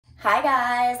Hi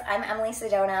guys, I'm Emily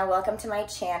Sedona. Welcome to my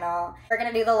channel. We're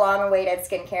gonna do the long-awaited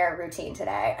skincare routine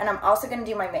today, and I'm also gonna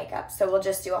do my makeup, so we'll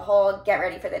just do a whole get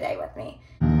ready for the day with me.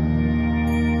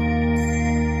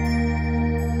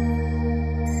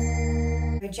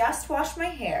 I just washed my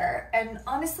hair, and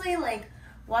honestly,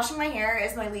 washing my hair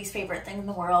is my least favorite thing in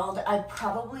the world. I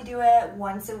probably do it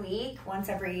once a week, once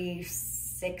every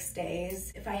 6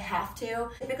 days if I have to.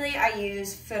 Typically I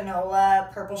use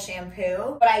Fanola purple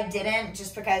shampoo, but I didn't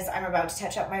just because I'm about to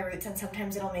touch up my roots and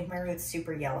sometimes it'll make my roots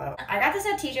super yellow. I got this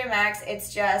at TJ Maxx.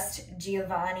 It's just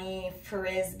Giovanni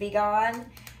Frizz-Be Gone,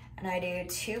 and I do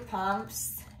 2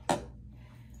 pumps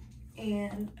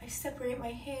and I separate my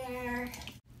hair.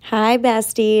 Hi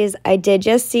besties, I did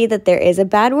just see that there is a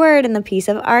bad word in the piece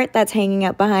of art that's hanging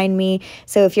up behind me,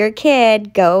 so if you're a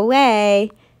kid, go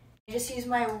away. I just use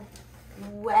my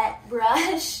wet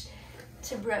brush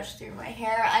to brush through my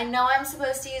hair. I know I'm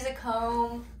supposed to use a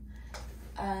comb.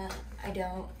 I don't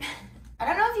know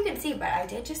if you can see, but I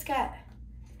did just get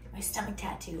my stomach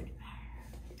tattooed.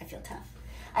 I feel tough.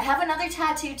 I have another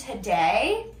tattoo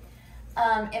today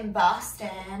in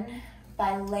Boston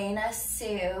by Lena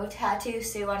Sue, Tattoo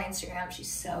Sue on Instagram.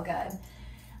 She's so good.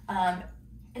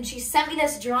 And she sent me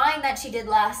this drawing that she did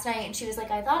last night, and she was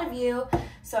like, I thought of you.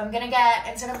 So I'm gonna get,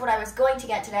 instead of what I was going to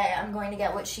get today, I'm going to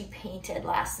get what she painted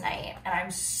last night. And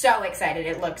I'm so excited,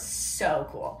 it looks so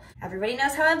cool. Everybody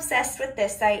knows how obsessed with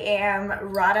this I am.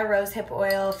 Radha Rosehip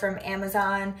Oil from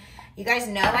Amazon. You guys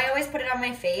know I always put it on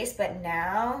my face, but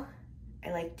now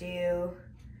I do, I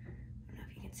don't know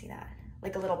if you can see that,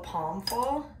 like a little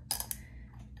palmful,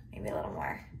 maybe a little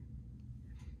more.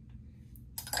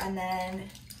 And then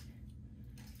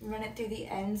run it through the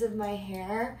ends of my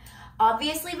hair.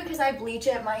 Obviously, because I bleach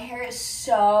it, my hair is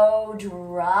so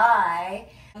dry.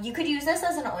 You could use this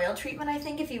as an oil treatment, I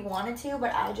think, if you wanted to,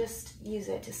 but I just use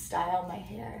it to style my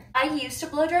hair. I used to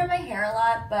blow dry my hair a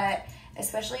lot, but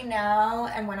especially now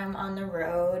and when I'm on the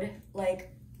road,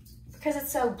 because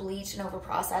it's so bleached and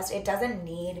overprocessed, it doesn't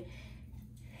need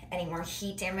any more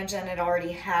heat damage than it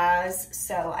already has.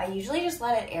 So I usually just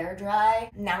let it air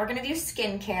dry. Now we're gonna do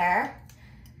skincare.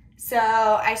 So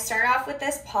I start off with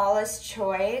this Paula's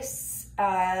Choice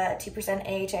 2%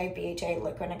 AHA BHA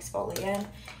liquid exfoliant,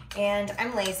 and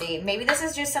I'm lazy. Maybe this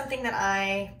is just something that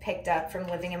I picked up from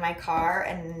living in my car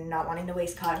and not wanting to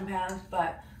waste cotton pads,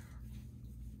 but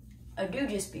I do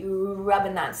just be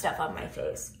rubbing that stuff on my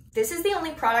face. This is the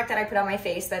only product that I put on my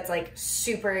face that's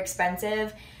super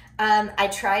expensive. I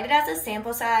tried it as a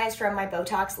sample size from my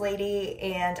Botox lady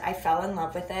and I fell in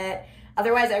love with it.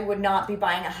 Otherwise, I would not be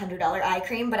buying a $100 eye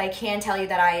cream, but I can tell you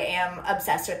that I am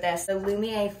obsessed with this. The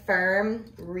Lumiere Firm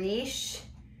Riche,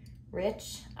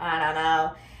 I don't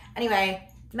know. Anyway,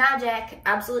 magic,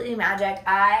 absolutely magic.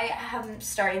 I am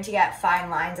starting to get fine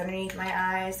lines underneath my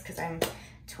eyes because I'm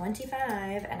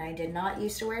 25 and I did not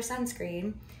used to wear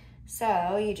sunscreen.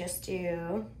 So you just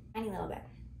do a tiny little bit.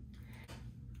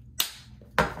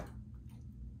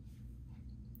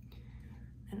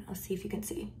 And I'll see if you can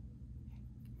see.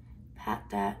 Pat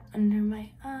that under my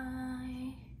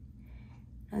eye,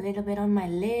 a little bit on my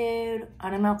lid. I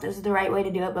don't know if this is the right way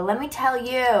to do it, but let me tell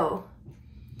you,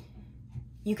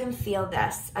 you can feel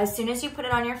this. As soon as you put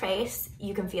it on your face,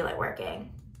 you can feel it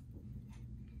working.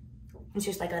 It's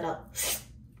just like a little,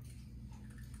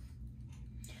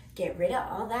 get rid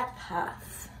of all that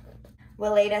puff.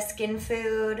 Weleda Skin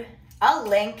Food. I'll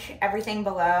link everything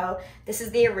below. This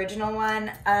is the original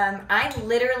one. I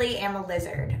literally am a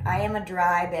lizard. I am a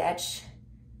dry bitch.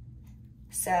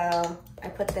 So I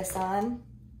put this on.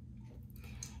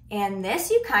 And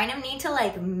this you kind of need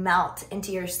to melt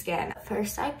into your skin.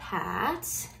 First I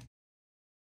pat.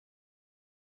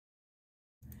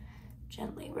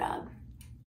 Gently rub.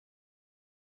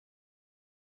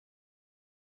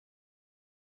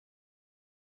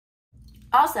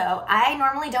 Also, I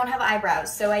normally don't have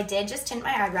eyebrows, so I did just tint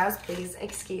my eyebrows. Please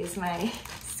excuse my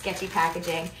sketchy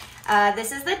packaging.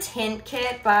 This is the tint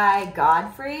kit by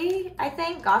Godfrey, I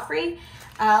think, Godfrey.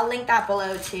 I'll link that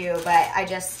below too, but I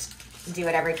just do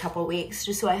it every couple weeks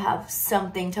just so I have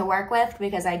something to work with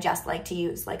because I just like to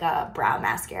use a brow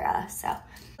mascara, so.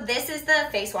 This is the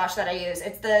face wash that I use.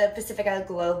 It's the Pacifica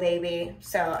Glow Baby,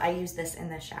 so I use this in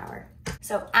the shower.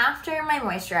 So after my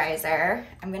moisturizer,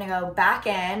 I'm gonna go back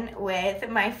in with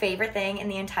my favorite thing in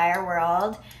the entire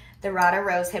world, the Radha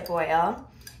Rosehip Oil.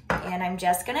 And I'm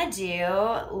just gonna do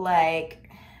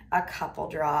a couple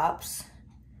drops,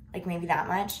 maybe that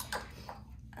much.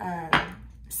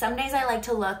 Some days I like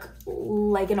to look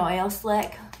like an oil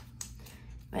slick,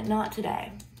 but not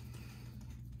today.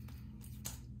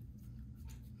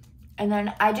 And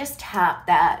then I just tap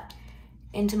that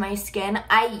into my skin.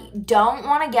 I don't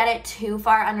want to get it too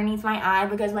far underneath my eye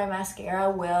because my mascara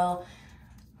will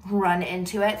run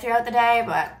into it throughout the day,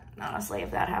 but honestly,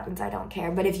 if that happens, I don't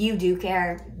care. But if you do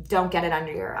care, don't get it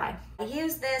under your eye. I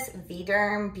use this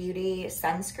ViDerm Beauty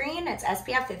sunscreen. It's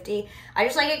SPF 50. I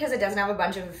just like it because it doesn't have a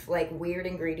bunch of like weird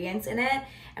ingredients in it.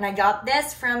 And I got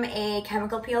this from a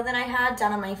chemical peel that I had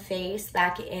done on my face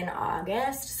back in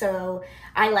August. So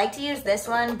I like to use this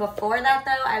one. Before that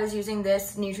though, I was using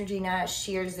this Neutrogena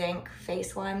Sheer Zinc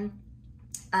face one.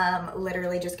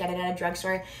 Literally just get it at a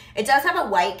drugstore. It does have a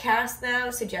white cast though,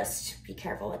 so just be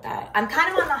careful with that. I'm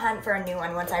kind of on the hunt for a new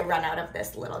one once I run out of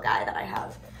this little guy that I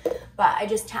have. But I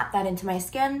just tap that into my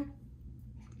skin.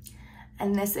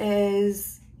 And this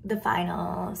is the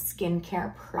final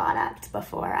skincare product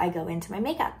before I go into my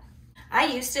makeup. I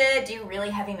used to do really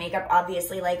heavy makeup,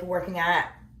 obviously, like working at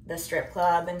the strip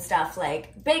club and stuff,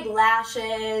 like big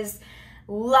lashes,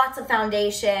 lots of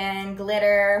foundation,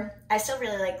 glitter. I still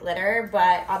really like glitter,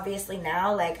 but obviously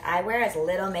now, like, I wear as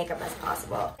little makeup as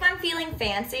possible. If I'm feeling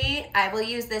fancy, I will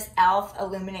use this e.l.f.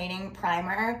 Illuminating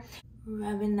Primer.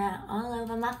 Rubbing that all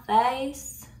over my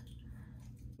face.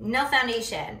 No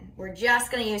foundation. We're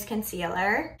just gonna use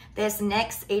concealer. This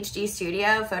NYX HD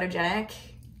Studio Photogenic.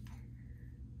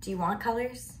 Do you want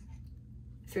colors?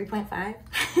 3.5?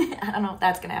 I don't know if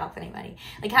that's gonna help anybody.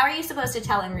 Like, how are you supposed to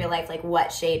tell in real life, like,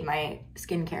 what shade my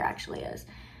skincare actually is?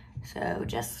 So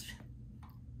just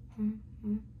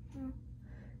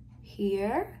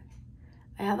here.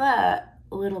 I have a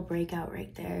little breakout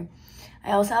right there.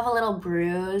 I also have a little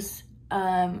bruise.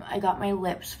 I got my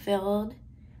lips filled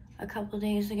a couple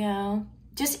days ago.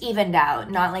 Just evened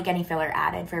out, not like any filler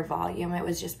added for volume. It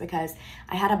was just because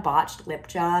I had a botched lip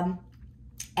job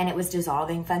and it was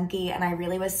dissolving funky, and I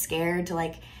really was scared to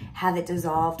like have it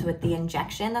dissolved with the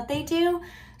injection that they do.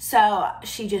 So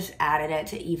she just added it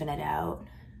to even it out,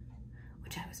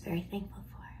 which I was very thankful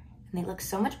for. And they look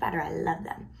so much better. I love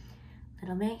them. A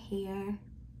little bit here.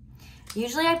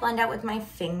 Usually I blend out with my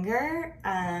finger,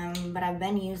 but I've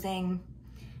been using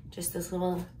just this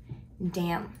little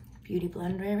damp beauty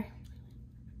blender.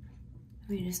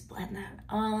 We just blend that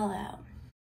all out.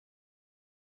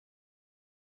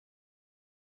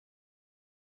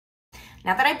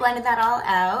 Now that I blended that all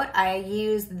out, I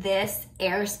use this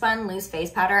Airspun loose face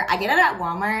powder. I get it at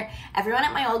Walmart. Everyone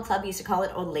at my old club used to call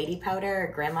it old lady powder or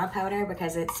grandma powder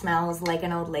because it smells like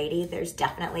an old lady. There's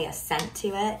definitely a scent to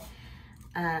it.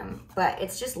 But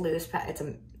it's just loose, it's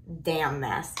a damn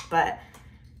mess. And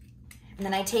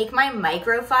then I take my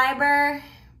microfiber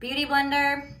beauty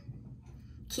blender,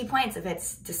 key points if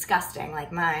it's disgusting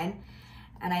like mine,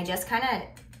 and I just kind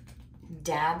of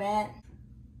dab it,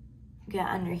 get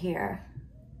under here.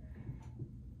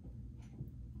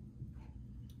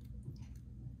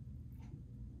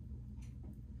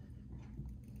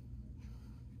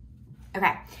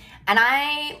 Okay, and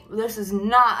this is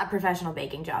not a professional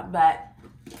baking job, but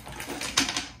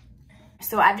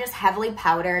so I've just heavily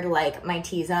powdered like my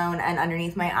T-zone and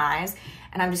underneath my eyes,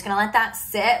 and I'm just gonna let that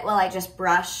sit while I just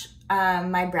brush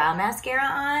my brow mascara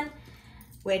on,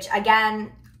 which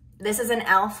again, this is an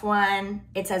e.l.f. one.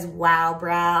 It says Wow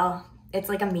Brow. It's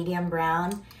like a medium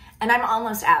brown, and I'm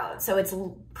almost out, so it's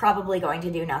probably going to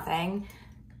do nothing.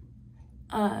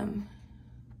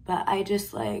 But I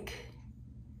just like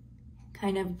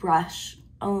kind of brush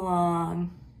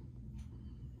along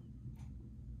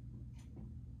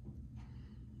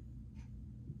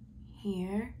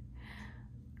here.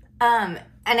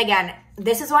 And again,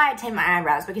 this is why I tint my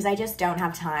eyebrows, because I just don't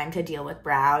have time to deal with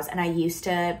brows. And I used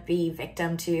to be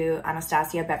victim to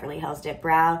Anastasia Beverly Hills Dip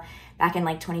Brow back in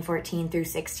like 2014 through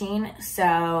 16.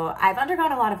 So I've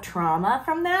undergone a lot of trauma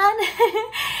from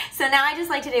that. So now I just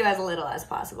like to do as little as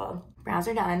possible. Brows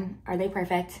are done. Are they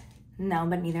perfect? No,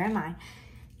 but neither am I.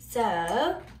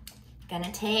 So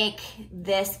gonna take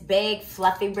this big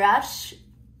fluffy brush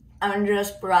and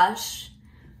just brush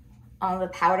all the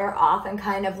powder off, and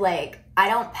kind of like, I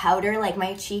don't powder like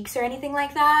my cheeks or anything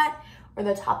like that, or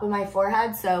the top of my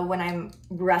forehead. So when I'm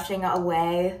brushing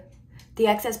away the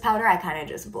excess powder, I kind of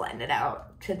just blend it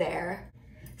out to there.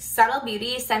 Subtle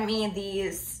Beauty sent me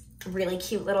these really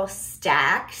cute little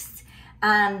stacks.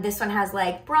 This one has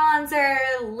like bronzer,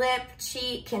 lip,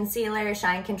 cheek, concealer,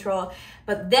 shine control,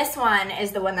 but this one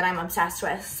is the one that I'm obsessed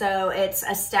with. So it's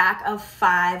a stack of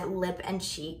 5 lip and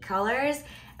cheek colors,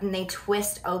 and they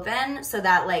twist open so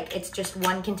that like it's just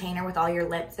one container with all your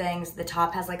lip things. The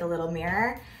top has like a little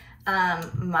mirror.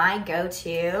 My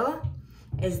go-to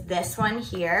is this one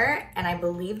here, and I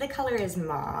believe the color is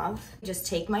mauve. Just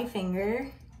take my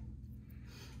finger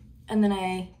and then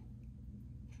I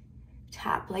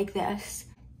tap like this,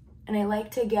 And I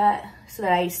like to get, so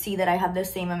that I see that I have the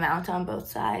same amount on both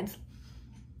sides.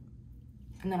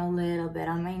 And then a little bit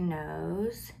on my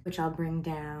nose, which I'll bring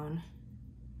down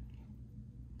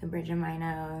the bridge of my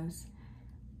nose.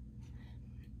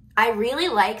 I really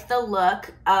like the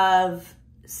look of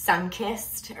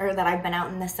sun-kissed, or that I've been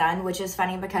out in the sun, which is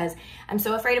funny because I'm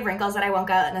so afraid of wrinkles that I won't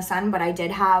go out in the sun, but I did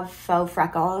have faux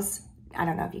freckles. I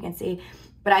don't know if you can see,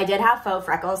 but I did have faux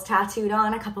freckles tattooed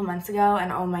on a couple months ago,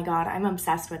 and oh my God, I'm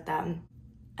obsessed with them.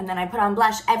 And then I put on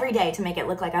blush every day to make it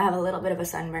look like I have a little bit of a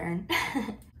sunburn.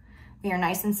 We are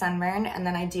nice and sunburned, and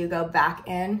then I do go back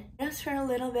in just for a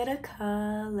little bit of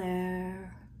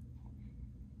color.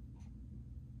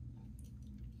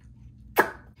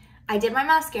 I did my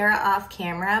mascara off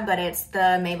camera, but it's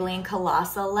the Maybelline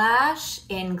Colossal Lash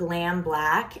in Glam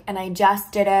Black, and I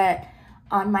just did it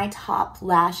on my top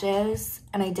lashes,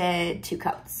 and I did 2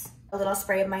 coats. A little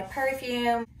spray of my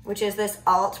perfume, which is this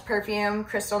Alt perfume,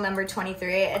 Crystal number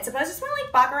 23. It's supposed to smell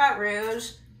like Baccarat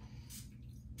Rouge.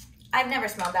 I've never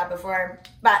smelled that before,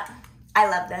 but I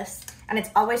love this, and it's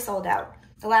always sold out.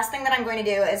 The last thing that I'm going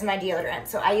to do is my deodorant.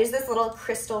 So I use this little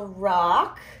Crystal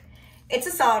Rock. It's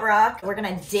a salt rock. We're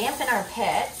gonna dampen our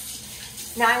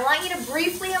pits. Now I want you to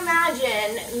briefly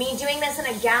imagine me doing this in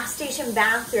a gas station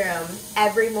bathroom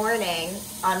every morning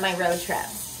on my road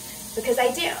trips, because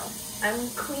I do. I'm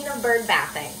queen of bird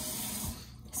bathing.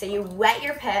 So you wet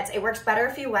your pits. It works better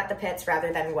if you wet the pits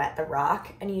rather than wet the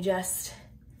rock, and you just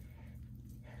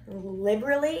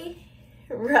liberally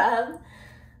rub.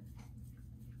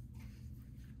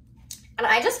 And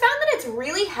I just found that it's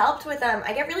really helped with,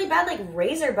 I get really bad like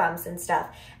razor bumps and stuff,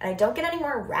 and I don't get any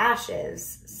more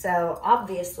rashes. So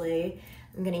obviously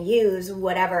I'm gonna use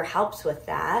whatever helps with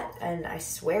that, and I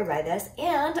swear by this,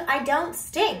 and I don't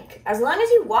stink. As long as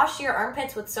you wash your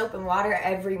armpits with soap and water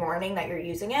every morning that you're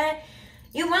using it,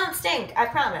 you won't stink, I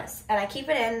promise. And I keep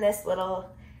it in this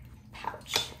little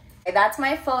pouch. Okay, that's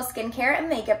my full skincare and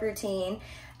makeup routine.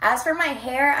 As for my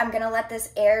hair, I'm gonna let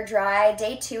this air dry.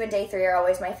 Day 2 and day 3 are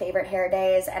always my favorite hair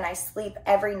days, and I sleep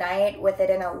every night with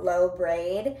it in a low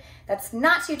braid. That's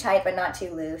not too tight, but not too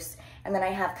loose. And then I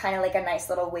have kind of like a nice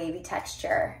little wavy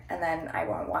texture, and then I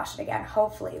won't wash it again,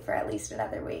 hopefully for at least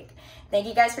another week. Thank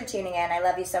you guys for tuning in. I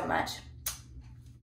love you so much.